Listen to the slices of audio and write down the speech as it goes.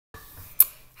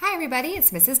Hi everybody,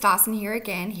 it's Mrs. Dawson here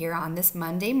again here on this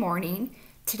Monday morning.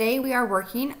 Today we are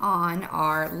working on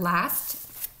our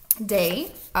last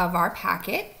day of our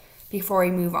packet before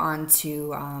we move on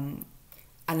to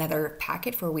another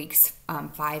packet for weeks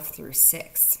 5 through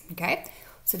 6. Okay,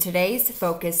 so today's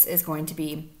focus is going to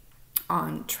be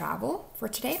on travel for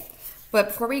today. But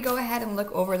before we go ahead and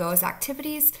look over those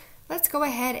activities, let's go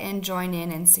ahead and join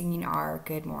in singing our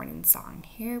good morning song.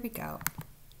 Here we go.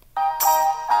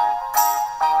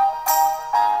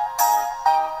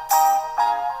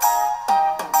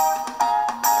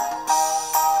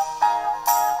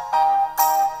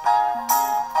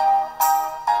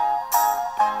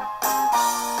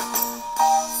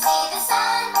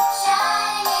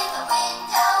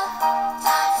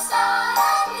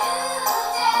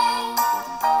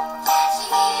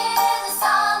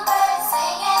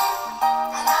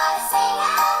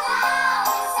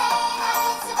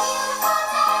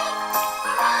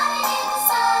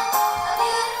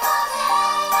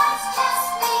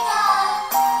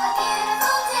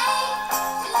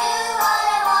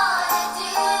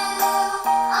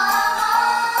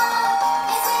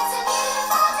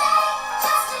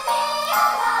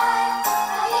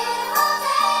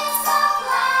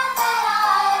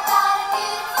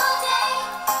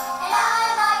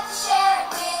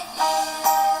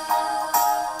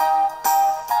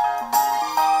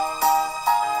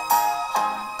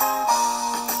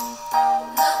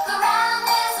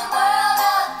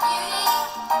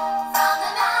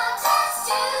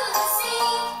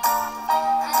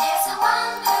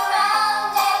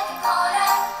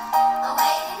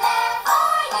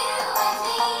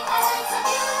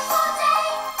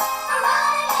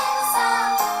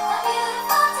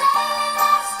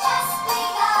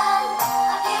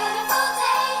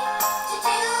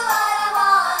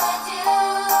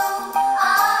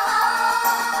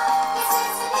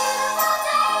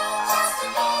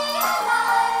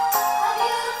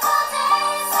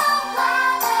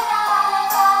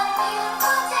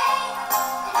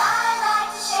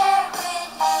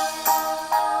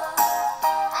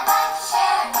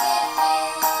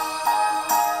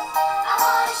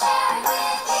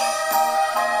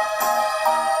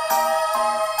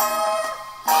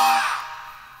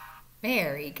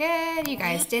 Very good. You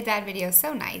guys did that video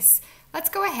so nice. Let's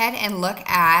go ahead and look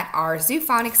at our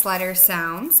Zoophonics letter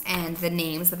sounds and the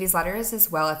names of these letters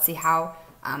as well. Let's see how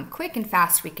quick and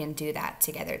fast we can do that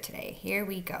together today. Here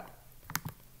we go.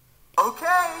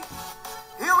 Okay,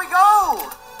 here we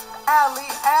go.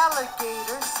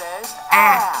 Alligator says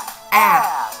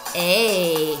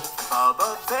A.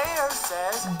 Bubba Bear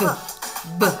says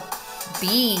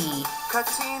B.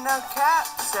 Katina Cat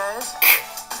says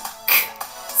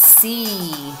C.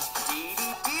 Dee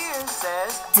Dee Deer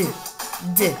says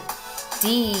D.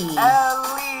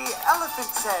 Ellie Elephant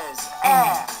says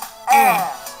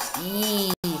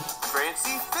E.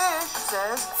 Francie Fish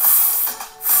says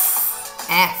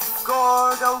F.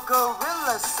 Gordo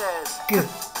Gorilla says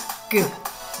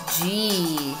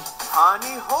G.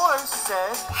 Honey Horse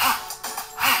says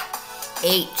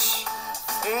H.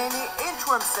 Annie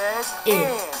Inchworm says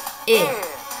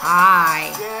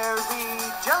I. Gary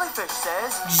Jellyfish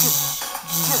says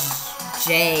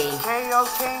J. K.O.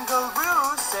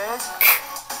 Kangaroo says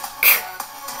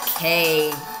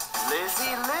K.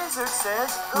 Lizzie Lizard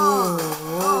says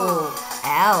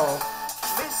L.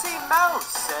 Missy Mouse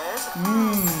says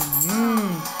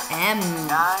M.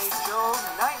 Nigel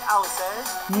Night Owl says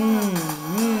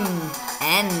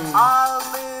N.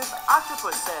 Olive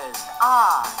Octopus says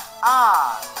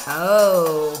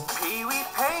O. Pee-wee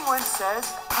Penguin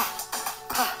says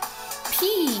P.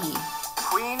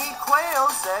 Queenie Quail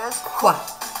says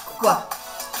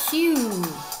Q.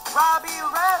 Robbie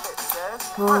Rabbit says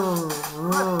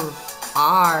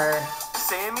R.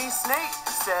 Sammy Snake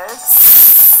says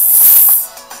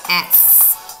S.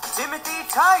 Timothy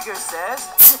Tiger says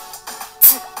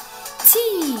T.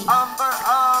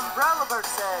 Umbrella Bird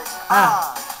says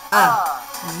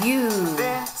U.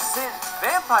 Vincent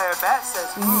Vampire Bat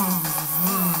says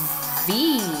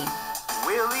V.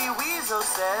 Willie Weasel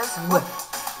says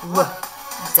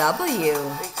W.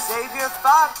 Xavier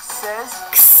Fox says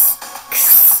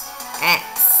X.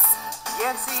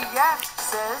 Yancy Yak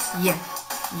says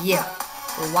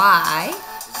Y.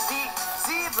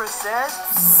 Zebra says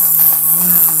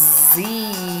Z.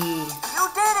 You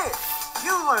did it!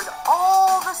 You learned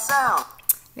all the sound.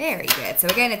 Very good. So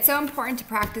again, it's so important to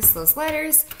practice those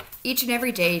letters each and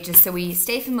every day just so we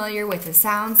stay familiar with the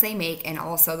sounds they make, and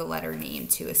also the letter name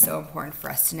too is so important for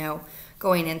us to know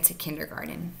going into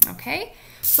kindergarten. Okay?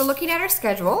 So looking at our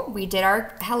schedule, we did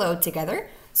our hello together.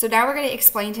 So now we're going to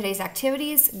explain today's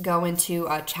activities, go into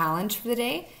a challenge for the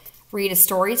day, read a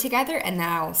story together, and then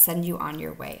I'll send you on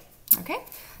your way. Okay?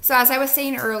 So as I was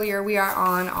saying earlier, we are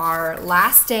on our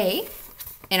last day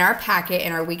in our packet,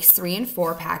 in our weeks 3 and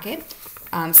 4 packet.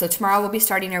 So tomorrow we'll be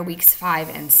starting our weeks 5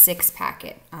 and 6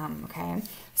 packet. Okay?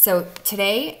 So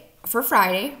today, for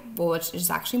Friday, which is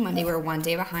actually Monday, we're one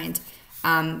day behind,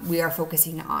 we are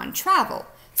focusing on travel.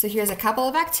 So here's a couple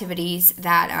of activities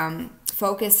that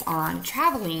focus on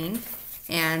traveling,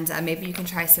 and maybe you can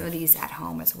try some of these at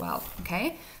home as well,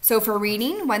 okay? So for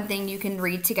reading, one thing you can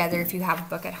read together if you have a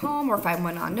book at home or find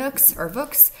one on Nooks or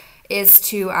Books is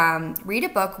to read a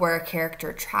book where a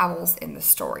character travels in the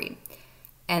story.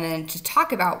 And then to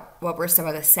talk about what were some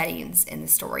of the settings in the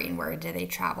story and where did they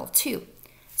travel to.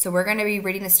 So we're going to be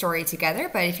reading the story together,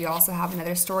 but if you also have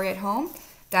another story at home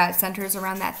that centers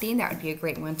around that theme, that would be a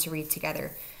great one to read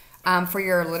together. For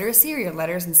your literacy or your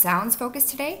letters and sounds focus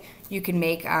today, you can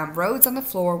make roads on the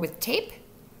floor with tape,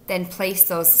 then place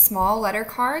those small letter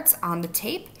cards on the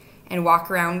tape and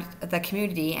walk around the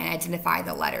community and identify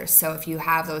the letters. So if you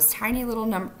have those tiny little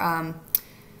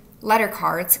letter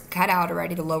cards cut out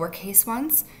already, the lowercase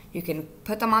ones, you can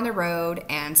put them on the road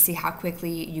and see how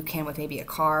quickly you can, with maybe a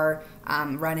car,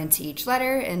 run into each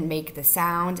letter and make the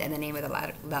sound and the name of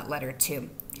that letter too.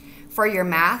 For your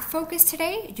math focus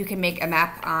today, you can make a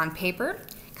map on paper,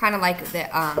 kind of like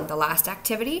the last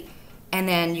activity, and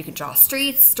then you can draw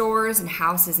streets, stores, and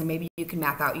houses, and maybe you can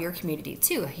map out your community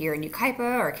too, here in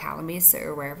Yucaipa or Calamasa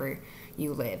or wherever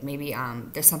you live. Maybe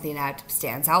there's something that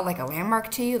stands out like a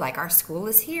landmark to you, like our school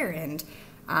is here, and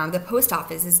the post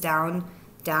office is down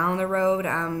the road,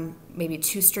 maybe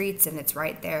 2 streets, and it's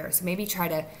right there. So maybe try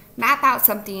to map out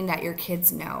something that your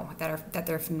kids know, that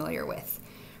they're familiar with.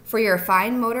 For your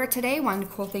fine motor today, one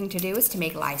cool thing to do is to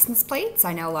make license plates.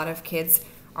 I know a lot of kids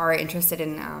are interested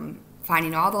in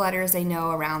finding all the letters they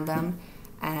know around them,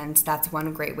 and that's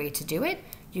one great way to do it.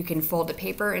 You can fold the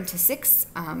paper into 6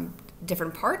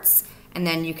 different parts, and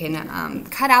then you can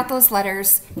cut out those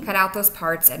letters, cut out those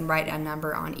parts, and write a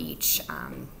number on each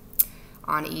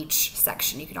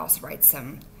section. You can also write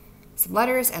some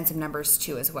letters and some numbers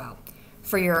too as well.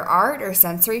 For your art or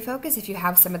sensory focus, if you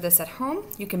have some of this at home,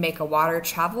 you can make a water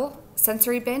travel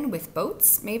sensory bin with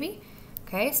boats, maybe.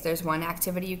 Okay, so there's one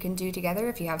activity you can do together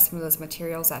if you have some of those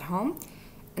materials at home.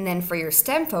 And then for your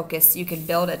STEM focus, you can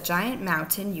build a giant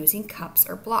mountain using cups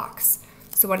or blocks.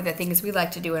 So one of the things we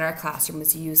like to do in our classroom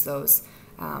is to use those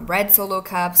red Solo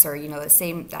cups, or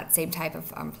that same type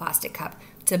of plastic cup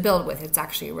to build with. It's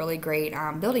actually a really great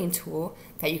building tool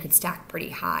that you can stack pretty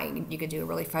high. You could do a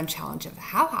really fun challenge of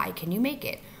how high can you make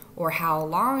it, or how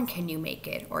long can you make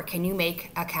it, or can you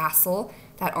make a castle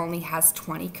that only has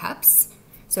 20 cups.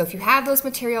 So if you have those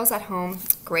materials at home,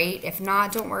 great. If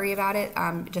not, don't worry about it.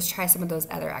 Just try some of those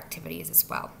other activities as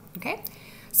well. Okay?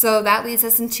 So that leads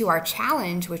us into our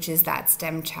challenge, which is that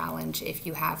STEM challenge if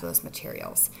you have those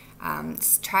materials.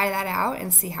 Try that out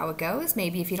and see how it goes.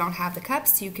 Maybe if you don't have the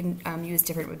cups, you can use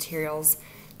different materials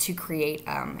to create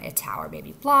a tower,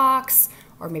 maybe blocks,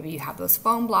 or maybe you have those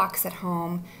foam blocks at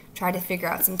home. Try to figure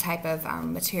out some type of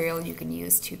material you can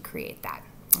use to create that.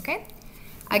 Okay?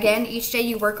 Again, each day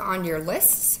you work on your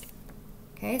lists.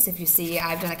 Okay, so if you see,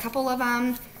 I've done a couple of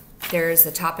them. There's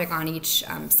a topic on each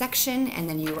section, and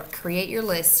then you create your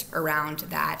list around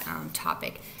that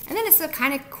topic. And then it's a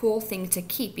kind of cool thing to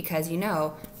keep because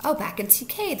oh, back in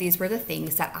TK, these were the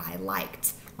things that I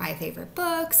liked. My favorite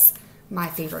books, my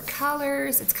favorite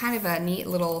colors. It's kind of a neat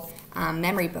little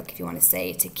memory book, if you want to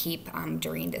say, to keep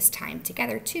during this time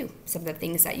together too. Some of the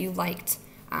things that you liked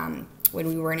when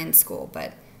we weren't in school,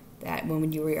 but that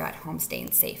when you were at home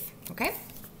staying safe, okay?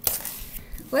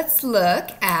 Let's look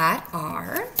at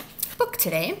our book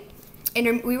today.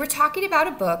 And we were talking about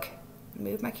a book.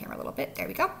 Move my camera a little bit. There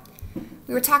we go.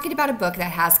 We were talking about a book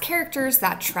that has characters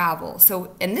that travel.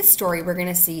 So in this story, we're going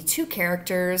to see 2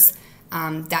 characters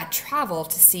that travel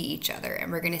to see each other.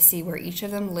 And we're going to see where each of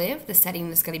them live. The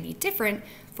setting is going to be different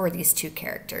for these 2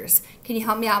 characters. Can you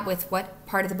help me out with what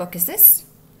part of the book is this?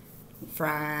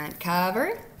 Front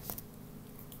cover,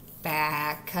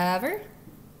 back cover,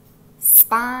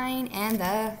 spine, and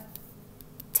the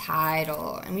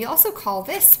title. And we also call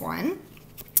this one,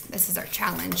 this is our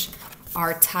challenge,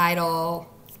 our title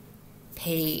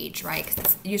page, right? Because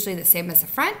it's usually the same as the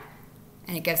front,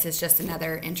 and it gives us just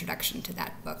another introduction to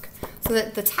that book. So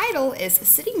the title is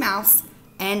City Mouse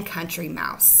and Country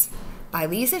Mouse by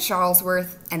Lisa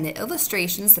Charlesworth, and the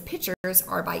illustrations, the pictures,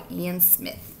 are by Ian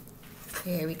Smith.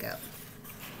 Here we go.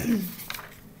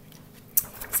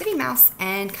 City Mouse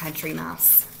and Country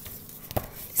Mouse.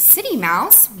 City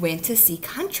Mouse went to see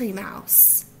Country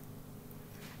Mouse.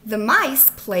 The mice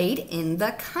played in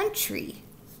the country.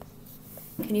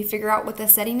 Can you figure out what the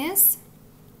setting is?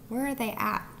 Where are they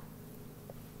at?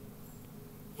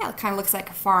 Yeah, it kind of looks like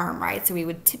a farm, right? So we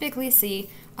would typically see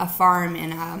a farm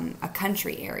in a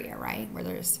country area, right? Where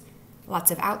there's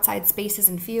lots of outside spaces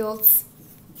and fields.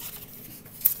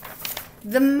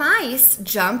 The mice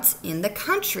jumped in the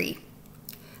country.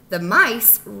 The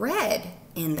mice read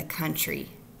in the country.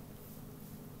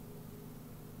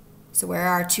 So where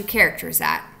are our two characters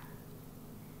at?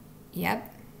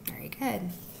 Yep, very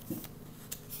good.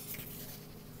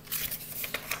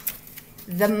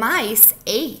 The mice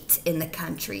ate in the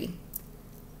country.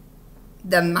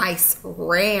 The mice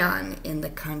ran in the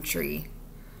country.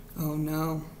 Oh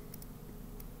no.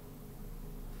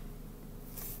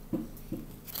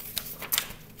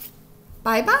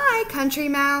 Bye-bye, country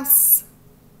mouse.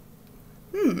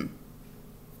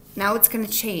 Now it's going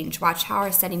to change. Watch how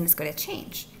our setting is going to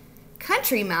change.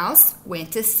 Country mouse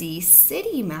went to see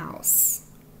city mouse.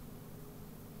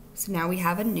 So now we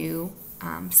have a new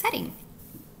setting.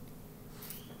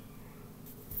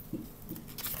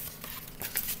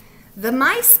 The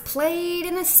mice played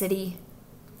in a city.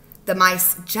 The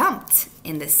mice jumped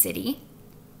in the city.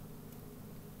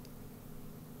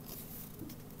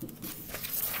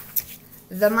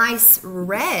 The mice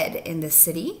read in the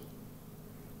city.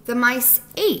 The mice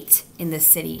ate in the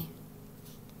city.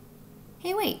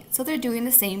 Hey, wait, so they're doing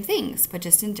the same things, but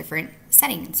just in different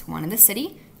settings. One in the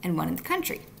city and one in the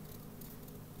country.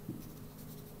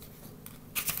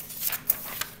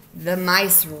 The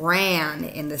mice ran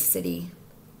in the city.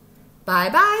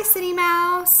 Bye-bye, city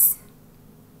mouse.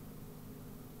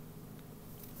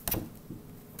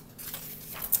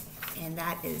 And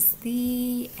that is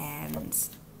the end.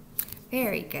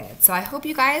 Very good. So I hope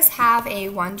you guys have a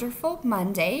wonderful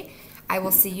Monday. I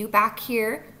will see you back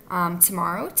here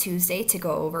tomorrow, Tuesday, to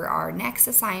go over our next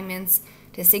assignments,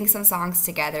 to sing some songs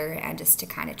together, and just to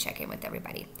kind of check in with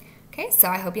everybody. Okay, so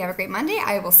I hope you have a great Monday.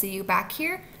 I will see you back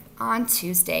here on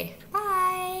Tuesday.